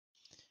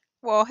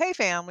Well, hey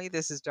family,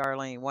 this is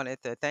Darlene.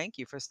 Wanted to thank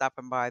you for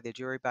stopping by the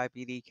Jury by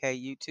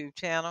BDK YouTube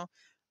channel.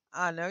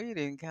 I know you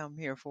didn't come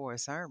here for a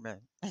sermon.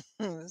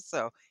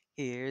 So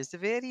here's the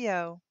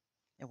video,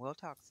 and we'll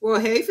talk some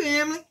Well, more. hey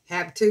family,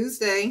 happy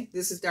Tuesday.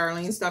 This is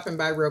Darlene stopping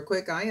by real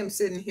quick. I am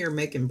sitting here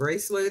making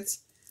bracelets.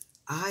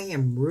 I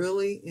am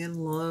really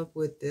in love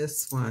with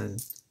this one.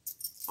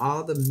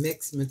 All the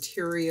mixed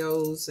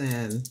materials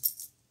and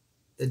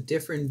the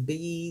different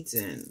beads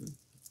and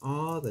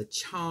all the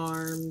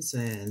charms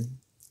and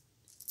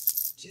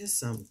just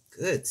some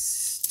good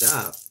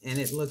stuff. And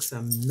it looks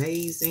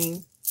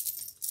amazing.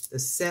 The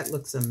set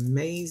looks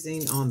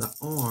amazing on the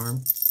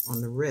arm,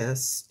 on the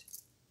wrist.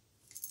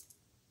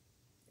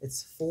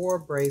 It's 4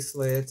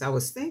 bracelets. I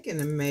was thinking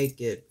to make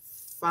it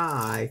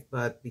 5,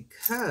 but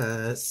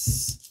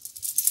because,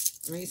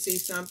 let me see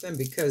something,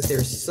 because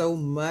there's so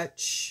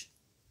much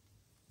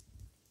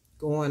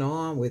going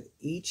on with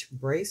each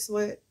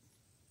bracelet,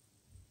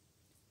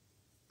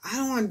 I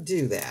don't want to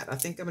do that. I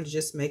think I'm going to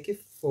just make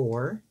it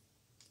 4.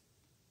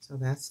 So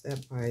that's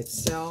that by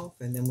itself.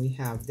 And then we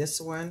have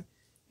this one.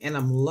 And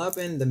I'm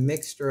loving the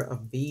mixture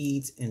of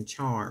beads and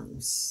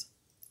charms.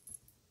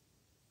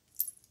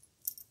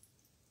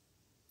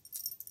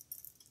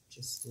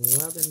 Just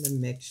loving the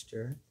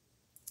mixture.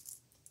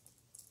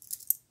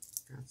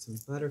 Got some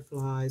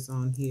butterflies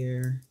on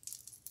here.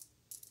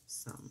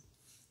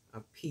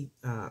 A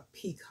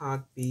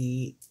peacock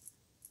bead.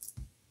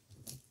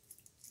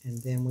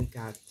 And then we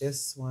got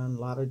this one, a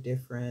lot of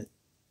different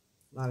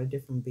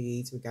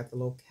beads. We got the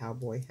little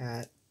cowboy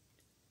hat.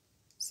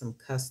 Some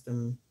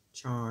custom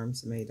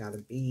charms made out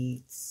of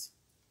beads.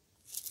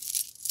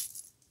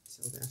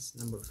 So that's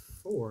number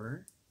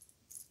 4.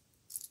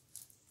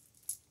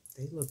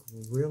 They look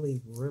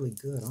really, really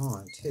good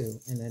on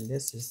too. And then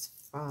this is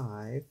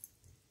 5.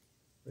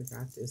 We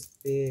got this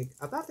big,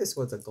 I thought this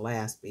was a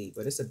glass bead,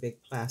 but it's a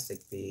big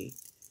plastic bead.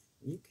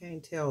 You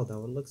can't tell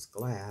though, it looks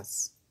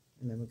glass.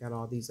 And then we got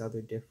all these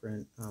other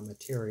different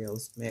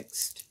materials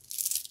mixed.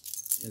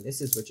 And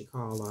this is what you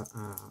call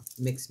a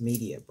mixed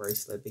media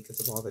bracelet because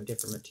of all the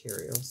different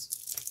materials.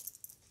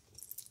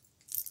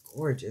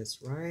 Gorgeous,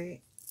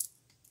 right?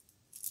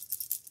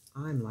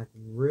 I'm like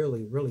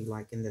really, really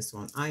liking this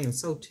one. I am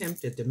so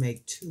tempted to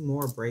make 2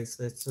 more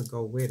bracelets to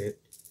go with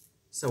it.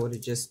 So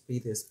it'd just be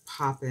this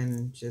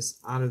popping, just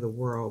out of the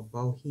world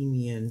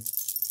Bohemian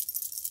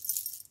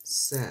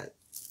set.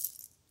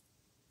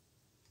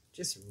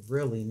 Just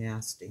really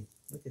nasty.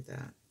 Look at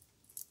that.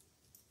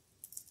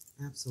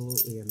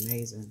 Absolutely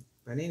amazing.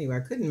 But anyway, I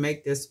couldn't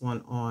make this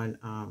one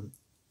on,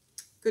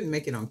 couldn't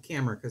make it on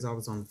camera because I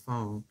was on the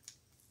phone.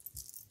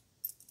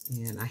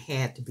 And I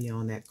had to be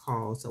on that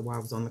call. So while I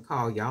was on the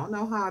call, y'all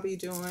know how I be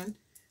doing.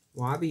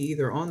 Well, I'll be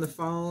either on the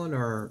phone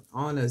or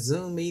on a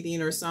Zoom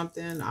meeting or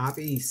something. I'll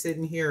be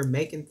sitting here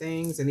making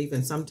things. And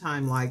even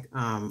sometime like,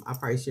 I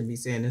probably shouldn't be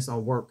saying this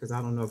on work because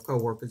I don't know if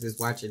coworkers is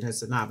watching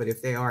this or not. But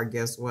if they are,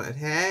 guess what?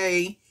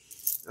 Hey,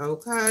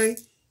 okay.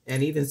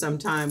 And even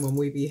sometime when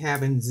we be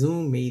having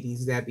Zoom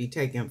meetings that be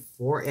taking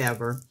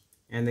forever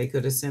and they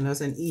could have sent us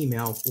an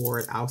email for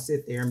it, I'll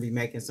sit there and be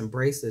making some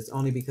bracelets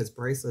only because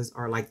bracelets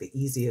are like the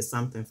easiest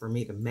something for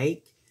me to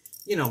make,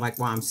 you know, like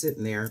while I'm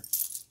sitting there.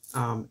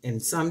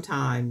 And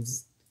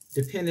sometimes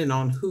depending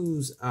on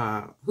who's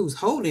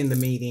holding the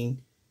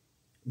meeting,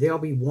 they'll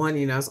be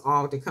wanting us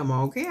all to come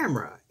on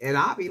camera. And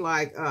I'll be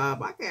like,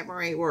 my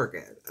camera ain't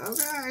working.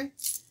 Okay.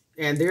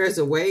 And there's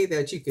a way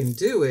that you can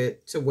do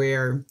it to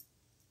where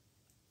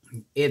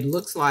it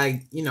looks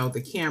like, you know,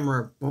 the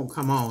camera won't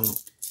come on.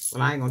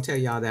 Well, I ain't gonna tell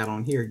y'all that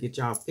on here. Get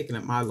y'all picking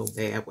up my little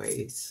bad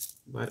ways.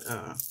 But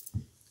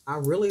I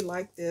really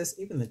like this.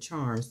 Even the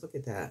charms. Look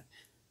at that.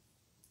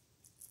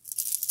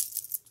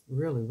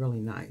 Really, really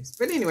nice.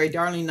 But anyway,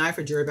 Darlene Knife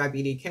for Jury by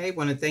BDK.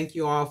 Want to thank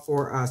you all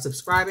for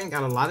subscribing.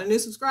 Got a lot of new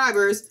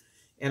subscribers.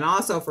 And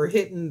also for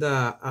hitting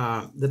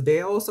the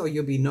bell so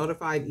you'll be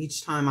notified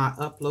each time I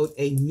upload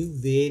a new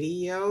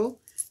video.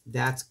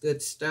 That's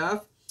good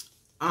stuff.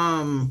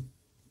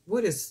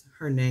 What is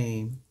her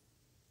name?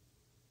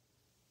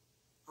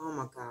 Oh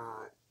my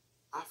God.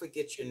 I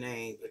forget your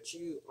name, but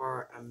you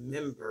are a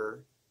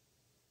member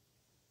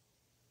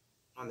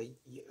on the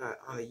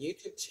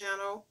YouTube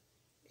channel.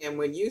 And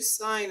when you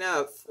sign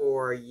up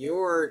for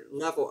your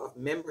level of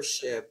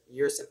membership,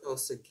 you're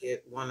supposed to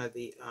get one of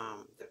the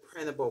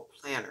printable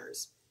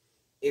planners.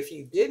 If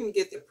you didn't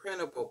get the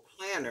printable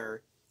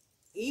planner,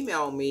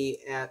 email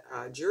me at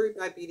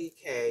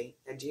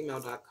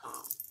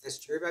jurybybdk@gmail.com. That's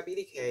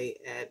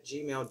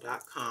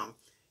jurybybdk@gmail.com.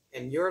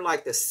 And you're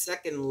like the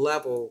second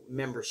level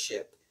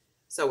membership.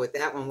 So with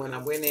that one, when I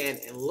went in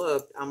and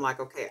looked, I'm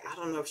like, okay, I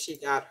don't know if she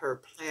got her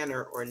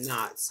planner or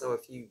not. So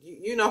if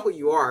you know who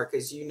you are,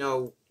 because you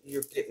know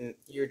you're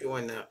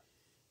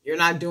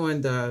not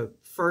doing the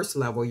first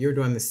level, you're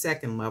doing the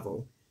second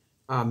level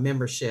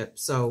membership.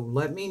 So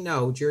let me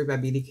know,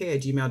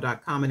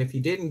 jurybybdk@gmail.com. And if you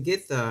didn't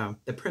get the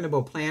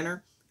printable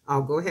planner,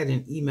 I'll go ahead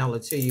and email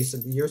it to you. So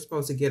you're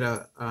supposed to get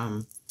a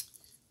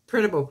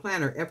printable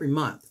planner every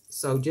month.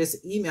 So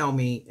just email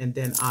me and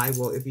then I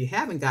will, if you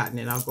haven't gotten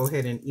it, I'll go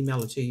ahead and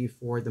email it to you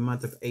for the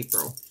month of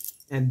April.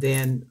 And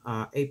then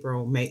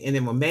April, May, and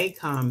then when May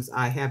comes,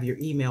 I have your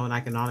email and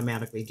I can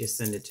automatically just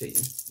send it to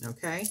you.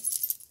 Okay.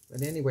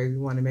 But anyway, we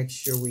want to make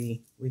sure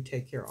we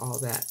take care of all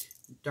that.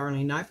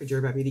 Darlene Knight for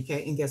Jury by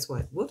BDK. And guess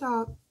what? We'll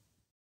talk.